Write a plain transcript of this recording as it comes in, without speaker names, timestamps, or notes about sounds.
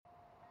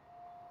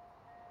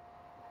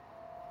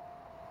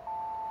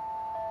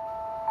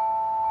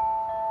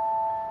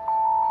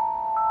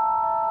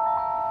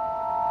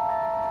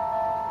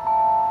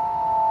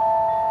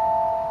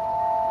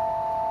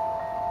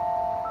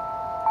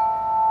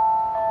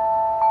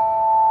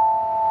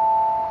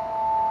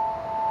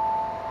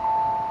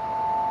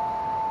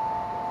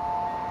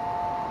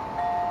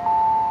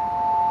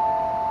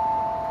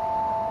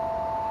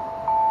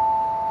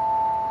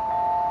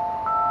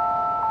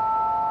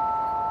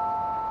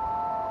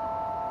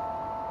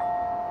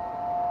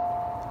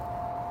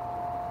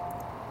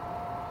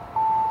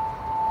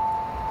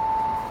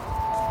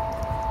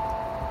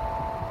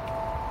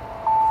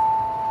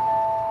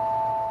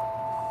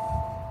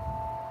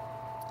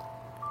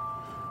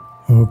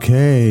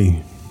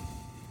Okay.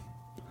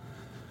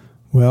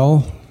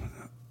 Well,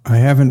 I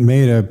haven't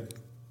made a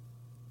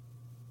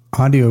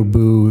audio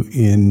boo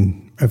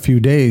in a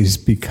few days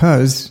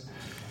because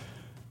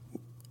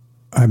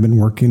I've been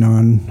working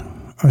on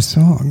a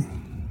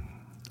song.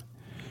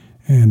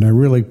 And I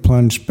really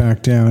plunged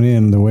back down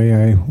in the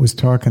way I was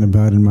talking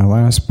about in my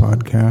last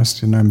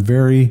podcast, and I'm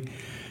very,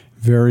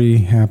 very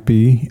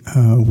happy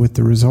with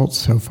the results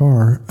so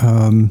far.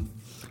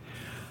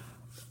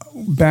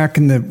 Back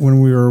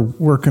when we were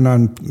working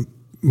on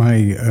my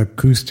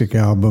acoustic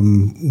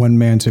album, One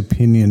Man's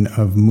Opinion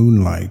of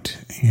Moonlight,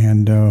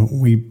 and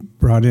we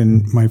brought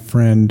in my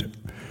friend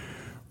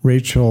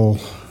Rachel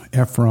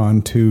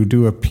Efron to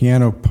do a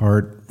piano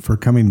part for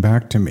Coming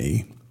Back to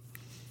Me.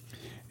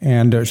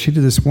 And she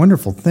did this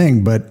wonderful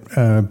thing, but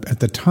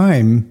at the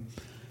time,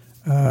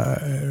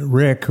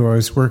 Rick, who I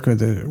was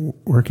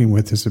working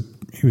with,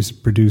 he was a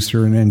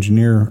producer and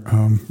engineer,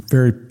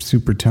 very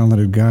super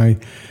talented guy.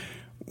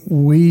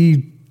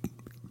 We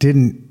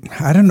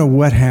I don't know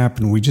what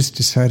happened. We just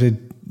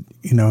decided,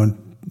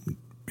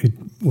 it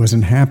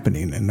wasn't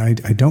happening. And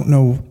I don't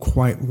know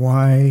quite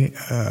why.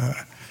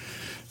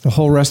 The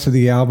whole rest of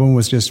the album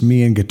was just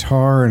me and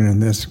guitar,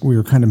 and we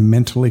were kind of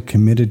mentally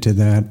committed to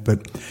that.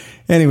 But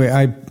anyway,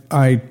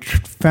 I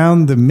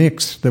found the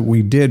mix that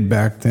we did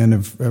back then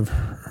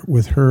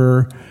with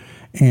her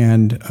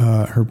and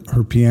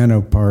her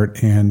piano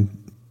part, and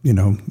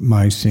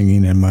my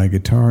singing and my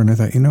guitar, and I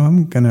thought,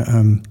 I'm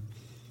gonna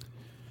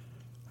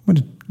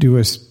do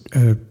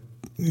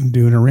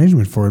an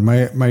arrangement for it.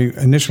 My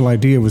initial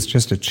idea was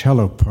just a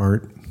cello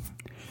part,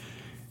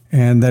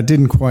 and that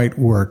didn't quite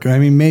work. I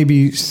mean,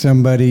 maybe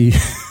somebody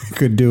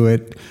could do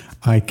it.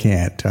 I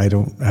can't. I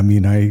don't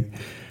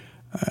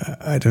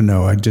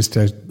know.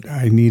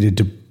 I needed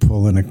to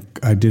pull in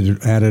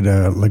added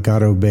a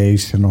legato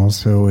bass and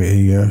also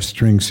a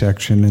string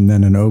section and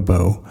then an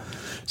oboe.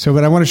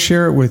 But I want to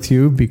share it with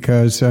you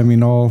because,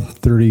 all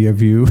 30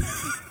 of you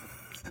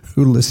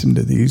who listen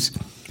to these,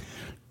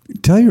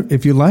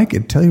 if you like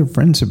it, tell your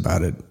friends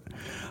about it.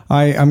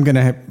 I'm going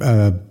to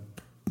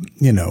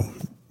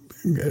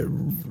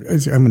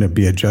I'm going to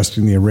be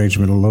adjusting the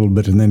arrangement a little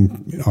bit, and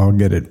then I'll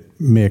get it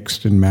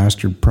mixed and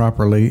mastered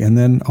properly, and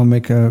then I'll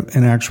make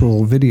an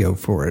actual video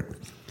for it.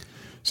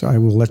 So I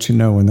will let you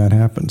know when that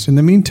happens. In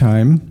the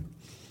meantime,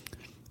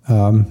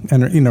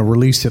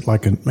 release it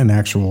like an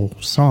actual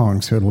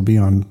song, so it'll be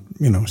on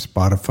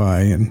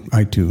Spotify and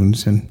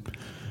iTunes and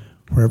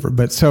wherever.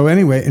 But so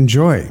anyway,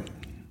 enjoy.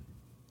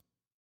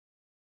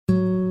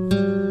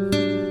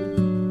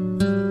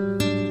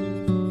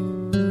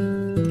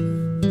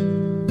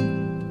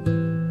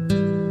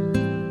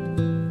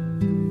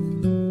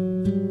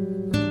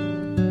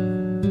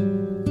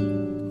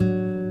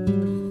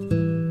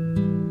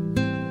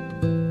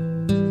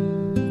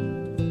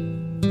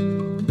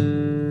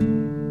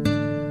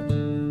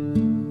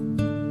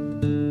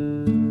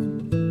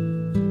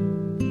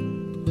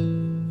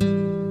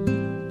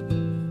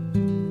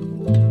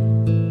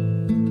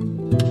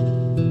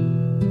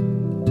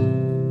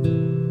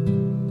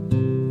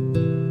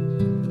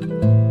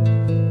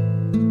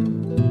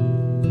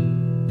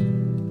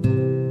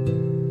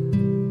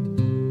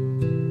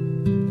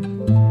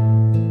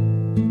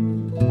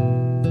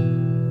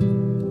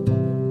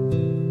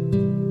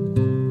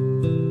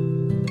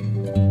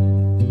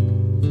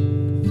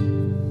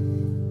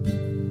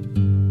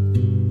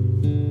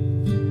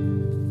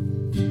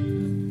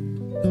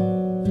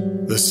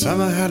 The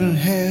summer hadn't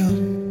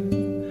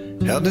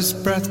held its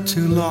breath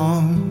too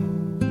long.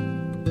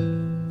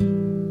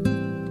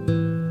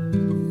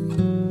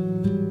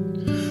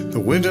 The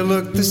winter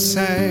looked the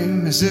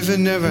same as if it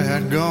never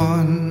had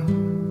gone.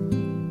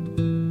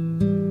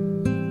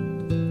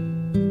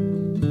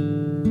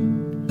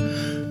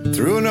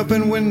 Through an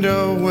open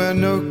window where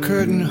no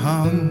curtain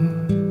hung,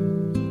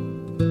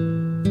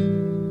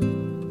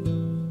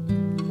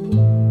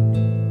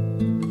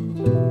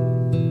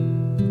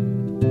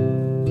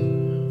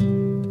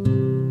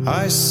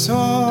 I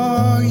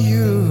saw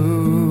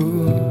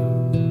you,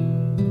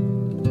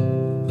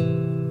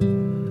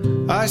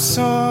 I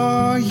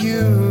saw you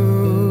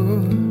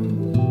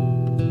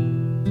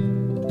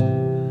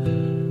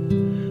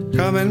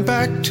coming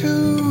back to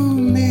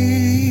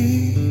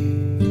me.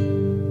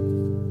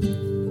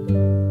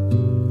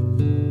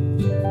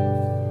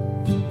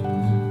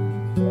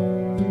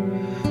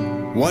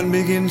 One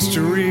begins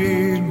to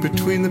read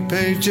between the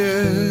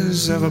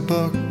pages of a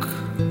book,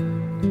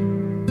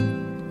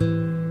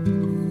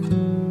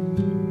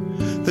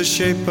 the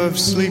shape of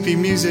sleepy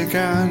music,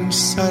 and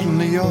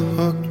suddenly you're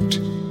hooked.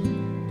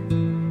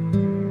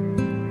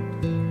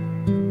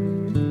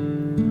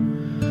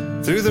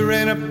 Through the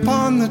rain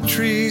upon the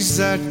trees,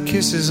 that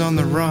kisses on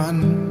the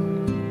run.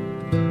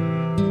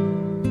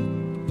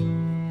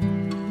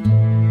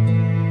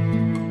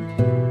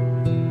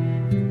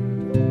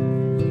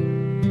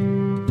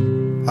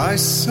 I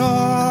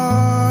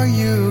saw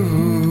you,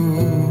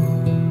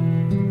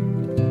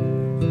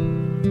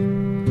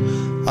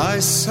 I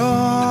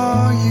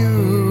saw you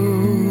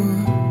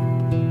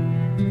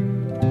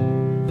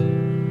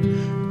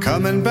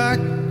coming back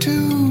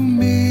to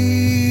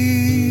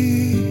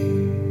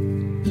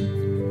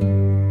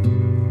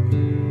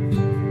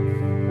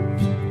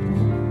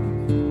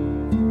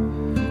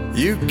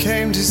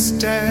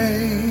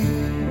stay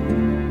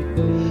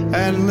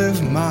and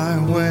live my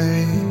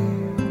way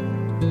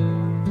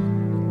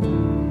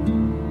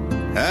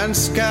and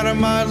scatter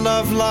my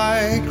love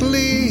like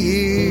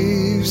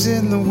leaves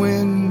in the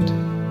wind.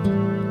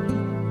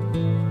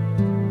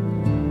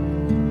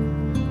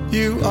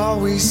 You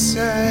always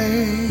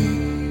say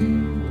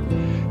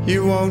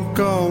you won't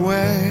go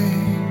away,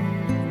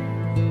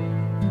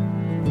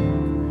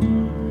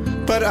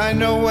 but I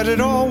know what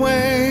it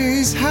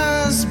always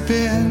has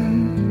been.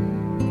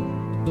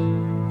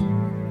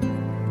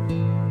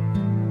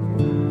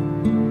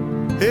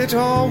 It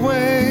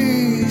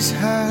always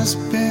has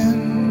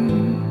been.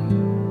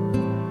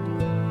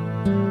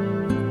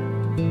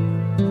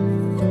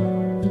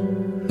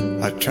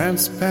 A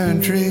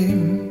transparent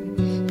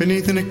dream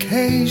beneath an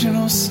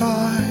occasional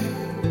sigh.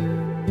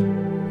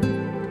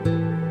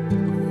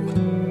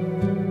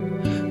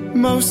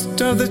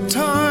 Most of the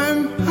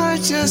time I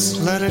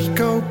just let it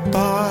go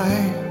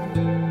by.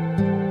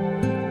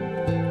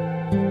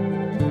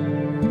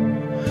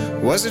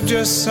 Was it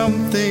just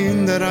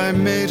something that I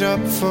made up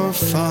for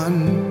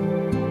fun?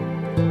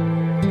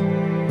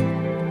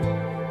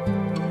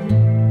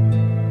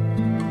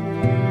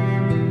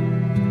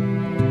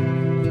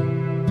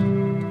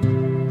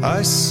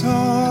 I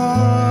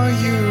saw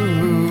you,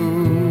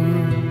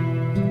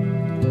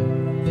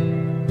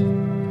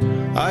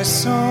 I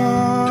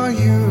saw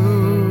you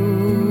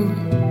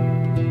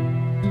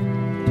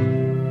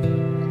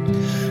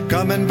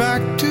coming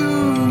back to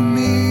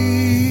me.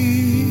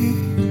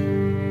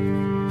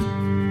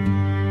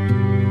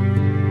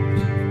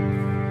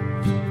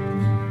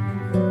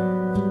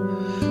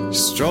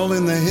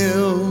 Strolling the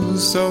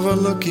hills,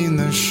 overlooking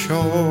the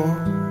shore.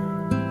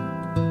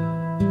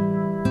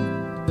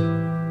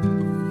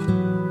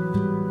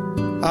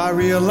 I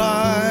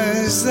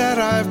realize that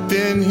I've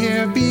been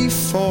here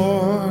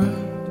before.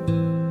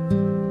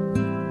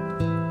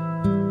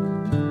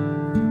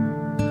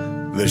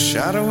 The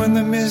shadow in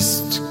the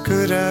mist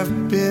could have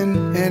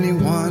been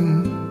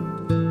anyone.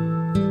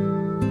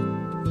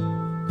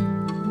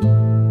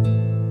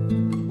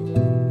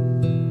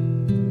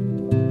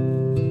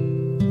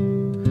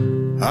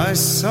 I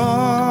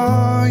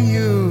saw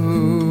you,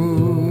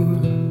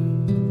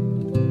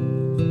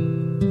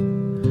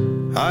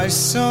 I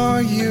saw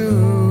you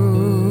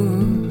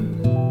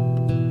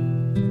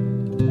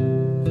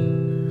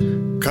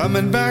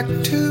coming back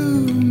to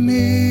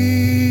me.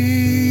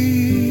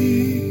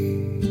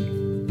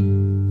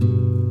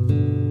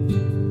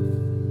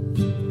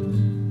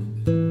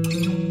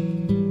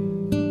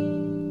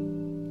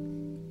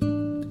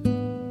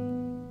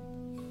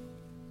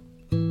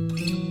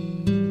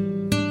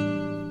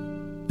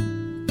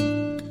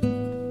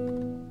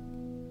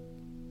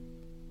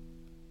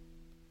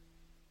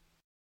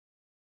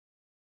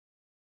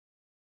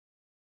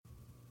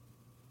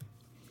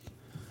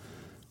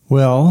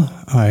 Well,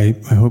 I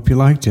hope you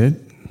liked it.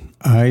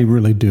 I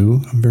really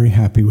do. I'm very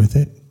happy with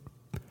it.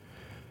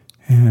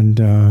 And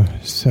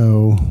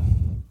so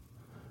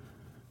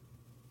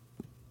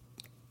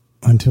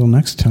until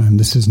next time,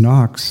 this is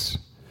Knox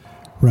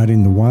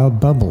riding the wild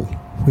bubble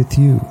with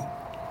you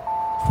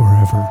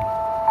forever.